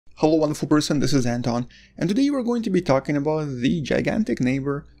Hello wonderful person, this is Anton, and today we're going to be talking about the gigantic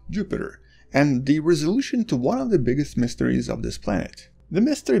neighbor Jupiter, and the resolution to one of the biggest mysteries of this planet. The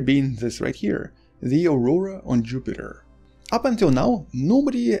mystery being this right here, the Aurora on Jupiter. Up until now,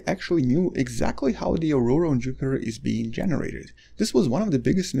 nobody actually knew exactly how the Aurora on Jupiter is being generated. This was one of the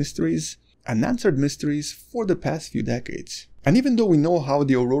biggest mysteries, unanswered mysteries for the past few decades. And even though we know how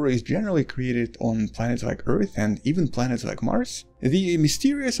the Aurora is generally created on planets like Earth and even planets like Mars, the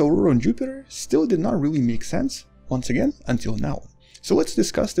mysterious Aurora on Jupiter still did not really make sense, once again, until now. So let's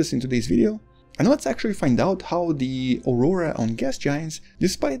discuss this in today's video, and let's actually find out how the Aurora on gas giants,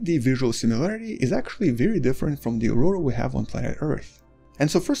 despite the visual similarity, is actually very different from the Aurora we have on planet Earth.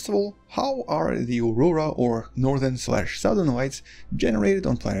 And so first of all, how are the Aurora or northern/southern lights generated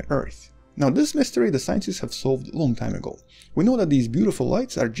on planet Earth? Now this mystery the scientists have solved a long time ago. We know that these beautiful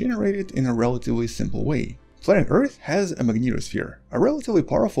lights are generated in a relatively simple way. Planet Earth has a magnetosphere, a relatively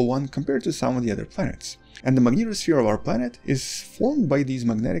powerful one compared to some of the other planets. And the magnetosphere of our planet is formed by these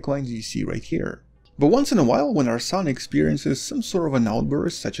magnetic lines you see right here. But once in a while, when our sun experiences some sort of an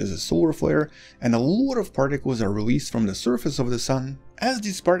outburst, such as a solar flare, and a lot of particles are released from the surface of the sun, as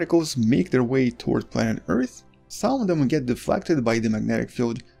these particles make their way toward planet Earth, some of them get deflected by the magnetic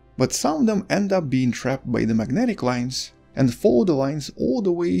field, but some of them end up being trapped by the magnetic lines and follow the lines all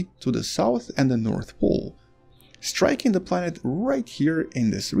the way to the south and the north pole, striking the planet right here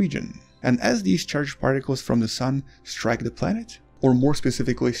in this region. And as these charged particles from the sun strike the planet, or more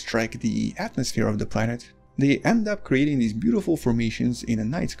specifically strike the atmosphere of the planet, they end up creating these beautiful formations in the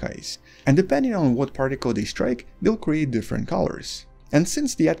night skies. And depending on what particle they strike, they'll create different colors. And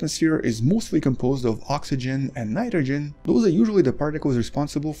since the atmosphere is mostly composed of oxygen and nitrogen, those are usually the particles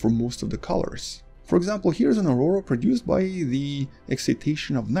responsible for most of the colors. For example, here's an aurora produced by the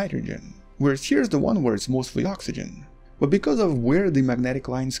excitation of nitrogen, whereas here's the one where it's mostly oxygen. But because of where the magnetic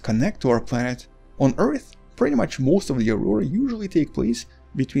lines connect to our planet, on Earth, pretty much most of the aurora usually take place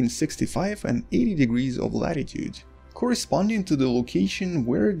between 65 and 80 degrees of latitude, corresponding to the location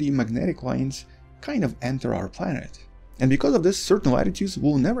where the magnetic lines kind of enter our planet. And because of this, certain latitudes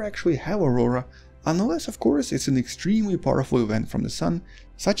will never actually have aurora, unless of course it's an extremely powerful event from the sun,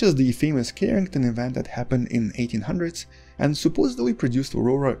 such as the famous Carrington event that happened in 1800s and supposedly produced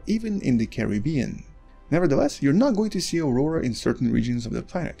aurora even in the Caribbean. Nevertheless, you're not going to see aurora in certain regions of the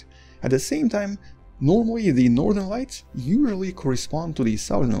planet. At the same time, normally the northern lights usually correspond to the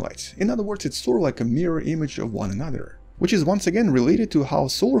southern lights. In other words, it's sort of like a mirror image of one another, which is once again related to how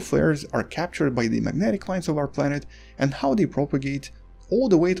solar flares are captured by the magnetic lines of our planet and how they propagate all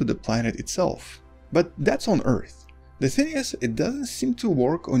the way to the planet itself. But that's on Earth. The thing is, it doesn't seem to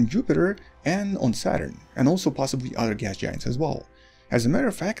work on Jupiter and on Saturn, and also possibly other gas giants as well. As a matter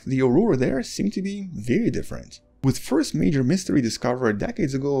of fact, the aurora there seem to be very different, with first major mystery discovered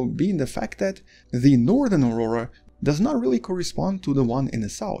decades ago being the fact that the northern aurora does not really correspond to the one in the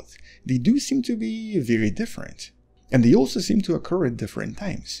south. They do seem to be very different. And they also seem to occur at different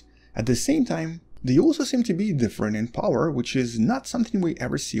times. At the same time, they also seem to be different in power, which is not something we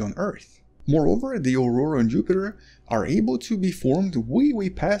ever see on Earth. Moreover, the aurora on Jupiter are able to be formed way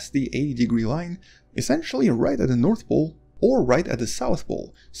past the 80-degree line, essentially right at the North Pole or right at the South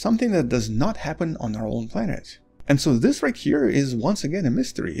Pole, something that does not happen on our own planet. And so this right here is once again a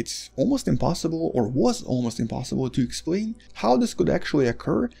mystery. It's almost impossible, or was almost impossible, to explain how this could actually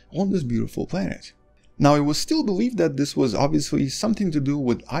occur on this beautiful planet. Now, it was still believed that this was obviously something to do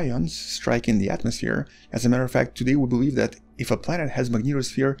with ions striking the atmosphere. As a matter of fact, today we believe that if a planet has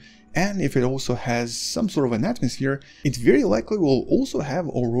magnetosphere and if it also has some sort of an atmosphere, it very likely will also have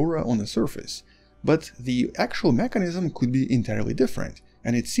aurora on the surface. But the actual mechanism could be entirely different,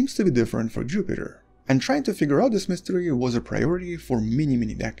 and it seems to be different for Jupiter. And trying to figure out this mystery was a priority for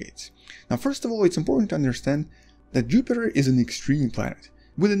many decades. Now, first of all, it's important to understand that Jupiter is an extreme planet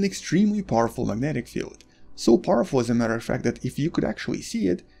with an extremely powerful magnetic field. So powerful, as a matter of fact, that if you could actually see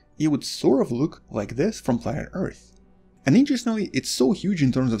it, it would sort of look like this from planet Earth. And interestingly, it's so huge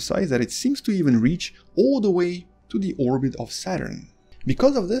in terms of size that it seems to even reach all the way to the orbit of Saturn.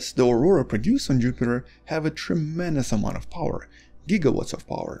 Because of this, the aurora produced on Jupiter have a tremendous amount of power, gigawatts of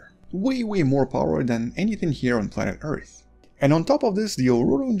power. Way more power than anything here on planet Earth. And on top of this, the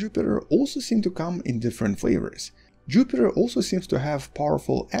aurora on Jupiter also seem to come in different flavors. Jupiter also seems to have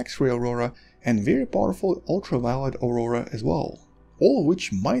powerful X-ray aurora and very powerful ultraviolet aurora as well, all of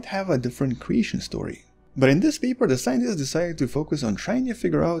which might have a different creation story. But in this paper, the scientists decided to focus on trying to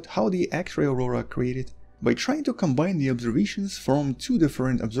figure out how the X-ray aurora created by trying to combine the observations from two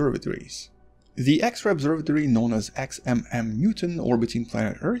different observatories. The X-ray observatory known as XMM Newton orbiting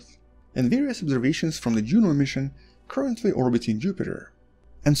planet Earth, and various observations from the Juno mission currently orbiting Jupiter.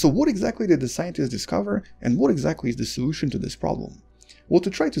 And so what exactly did the scientists discover, and what exactly is the solution to this problem? Well, to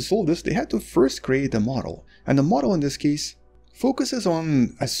try to solve this, they had to first create a model, and the model in this case focuses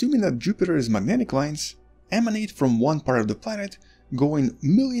on assuming that Jupiter's magnetic lines emanate from one part of the planet, going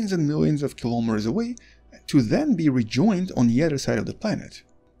millions and millions of kilometers away, to then be rejoined on the other side of the planet,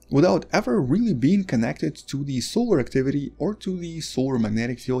 without ever really being connected to the solar activity or to the solar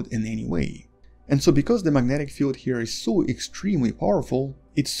magnetic field in any way. And so because the magnetic field here is so extremely powerful,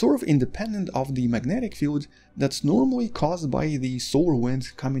 it's sort of independent of the magnetic field that's normally caused by the solar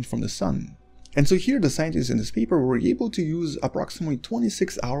wind coming from the sun. And so here the scientists in this paper were able to use approximately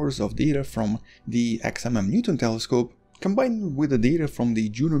 26 hours of data from the XMM Newton telescope, combined with the data from the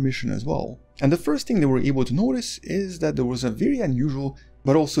Juno mission as well. And the first thing they were able to notice is that there was a very unusual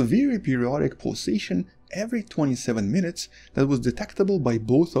but also very periodic pulsation every 27 minutes that was detectable by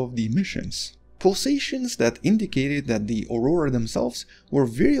both of the missions. Pulsations that indicated that the Aurora themselves were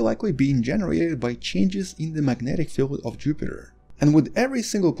very likely being generated by changes in the magnetic field of Jupiter. And with every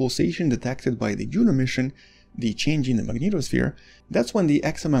single pulsation detected by the Juno mission, the change in the magnetosphere, that's when the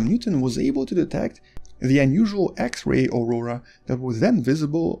XMM Newton was able to detect the unusual X-ray aurora that was then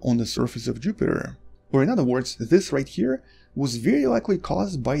visible on the surface of Jupiter. Or in other words, this right here was very likely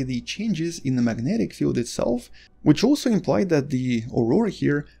caused by the changes in the magnetic field itself, which also implied that the aurora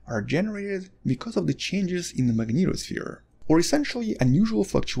here are generated because of the changes in the magnetosphere, or essentially unusual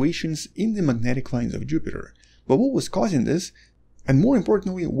fluctuations in the magnetic lines of Jupiter. But what was causing this? And more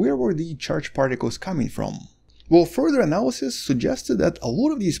importantly, where were the charged particles coming from? Well, further analysis suggested that a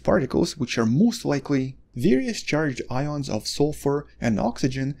lot of these particles, which are most likely various charged ions of sulfur and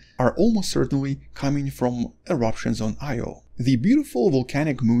oxygen, are almost certainly coming from eruptions on Io, the beautiful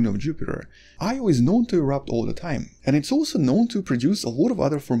volcanic moon of Jupiter. Io is known to erupt all the time, and it's also known to produce a lot of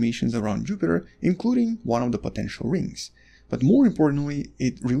other formations around Jupiter, including one of the potential rings. But more importantly,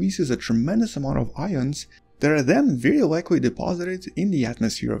 it releases a tremendous amount of ions that are then very likely deposited in the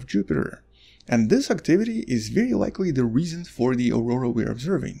atmosphere of Jupiter. And this activity is very likely the reason for the aurora we're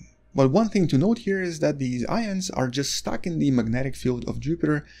observing. But one thing to note here is that these ions are just stuck in the magnetic field of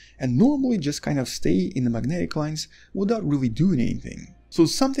Jupiter and normally just kind of stay in the magnetic lines without really doing anything. So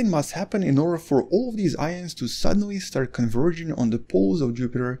something must happen in order for all of these ions to suddenly start converging on the poles of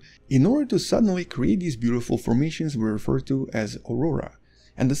Jupiter in order to suddenly create these beautiful formations we refer to as aurora.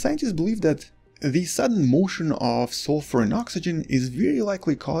 And the scientists believe that the sudden motion of sulfur and oxygen is very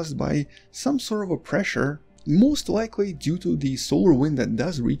likely caused by some sort of a pressure, most likely due to the solar wind that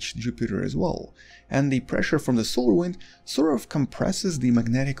does reach Jupiter as well. And the pressure from the solar wind sort of compresses the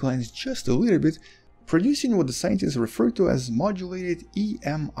magnetic lines just a little bit, producing what the scientists refer to as modulated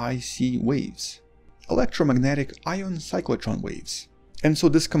EMIC waves, electromagnetic ion cyclotron waves. And so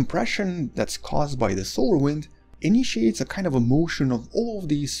this compression that's caused by the solar wind initiates a kind of a motion of all of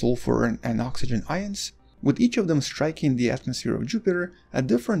these sulfur and oxygen ions, with each of them striking the atmosphere of Jupiter at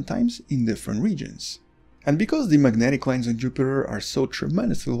different times in different regions. And because the magnetic lines on Jupiter are so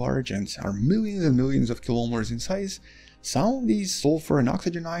tremendously large and are millions and millions of kilometers in size, some of these sulfur and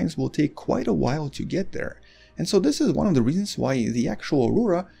oxygen ions will take quite a while to get there. And so this is one of the reasons why the actual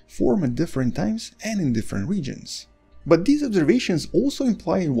aurora form at different times and in different regions. But these observations also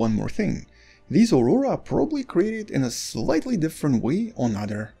imply one more thing. These aurora are probably created in a slightly different way on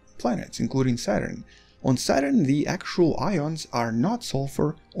other planets, including Saturn. On Saturn, the actual ions are not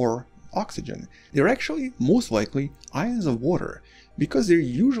sulfur or oxygen. They're actually most likely ions of water, because they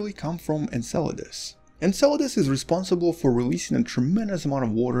usually come from Enceladus. Enceladus is responsible for releasing a tremendous amount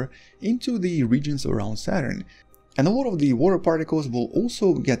of water into the regions around Saturn, and a lot of the water particles will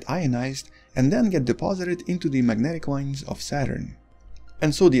also get ionized and then get deposited into the magnetic lines of Saturn.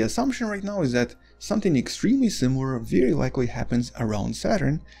 And so the assumption right now is that something extremely similar very likely happens around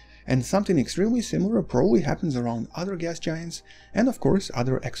Saturn, and something extremely similar probably happens around other gas giants and of course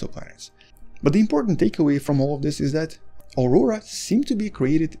other exoplanets. But the important takeaway from all of this is that aurora seem to be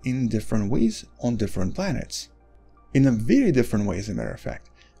created in different ways on different planets. In a very different way, as a matter of fact.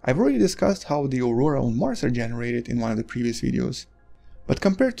 I've already discussed how the aurora on Mars are generated in one of the previous videos. But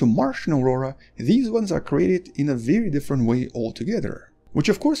compared to Martian aurora, these ones are created in a very different way altogether. Which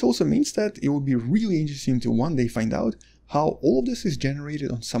of course also means that it would be really interesting to one day find out how all of this is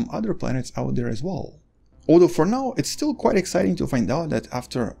generated on some other planets out there as well. Although for now, it's still quite exciting to find out that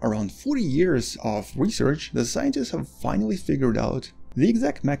after around 40 years of research, the scientists have finally figured out the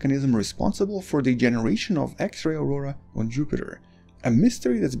exact mechanism responsible for the generation of X-ray aurora on Jupiter, a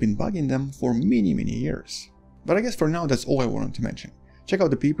mystery that's been bugging them for many years. But I guess for now that's all I wanted to mention. Check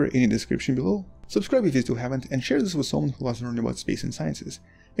out the paper in the description below, subscribe if you still haven't, and share this with someone who loves learning about space and sciences.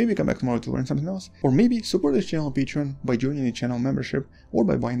 maybe come back tomorrow to learn something else, or maybe support this channel on Patreon by joining the channel membership or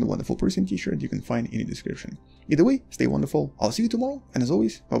by buying the Wonderful Person t-shirt you can find in the description. Either way, stay wonderful, I'll see you tomorrow, and as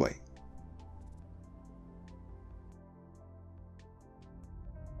always, bye bye.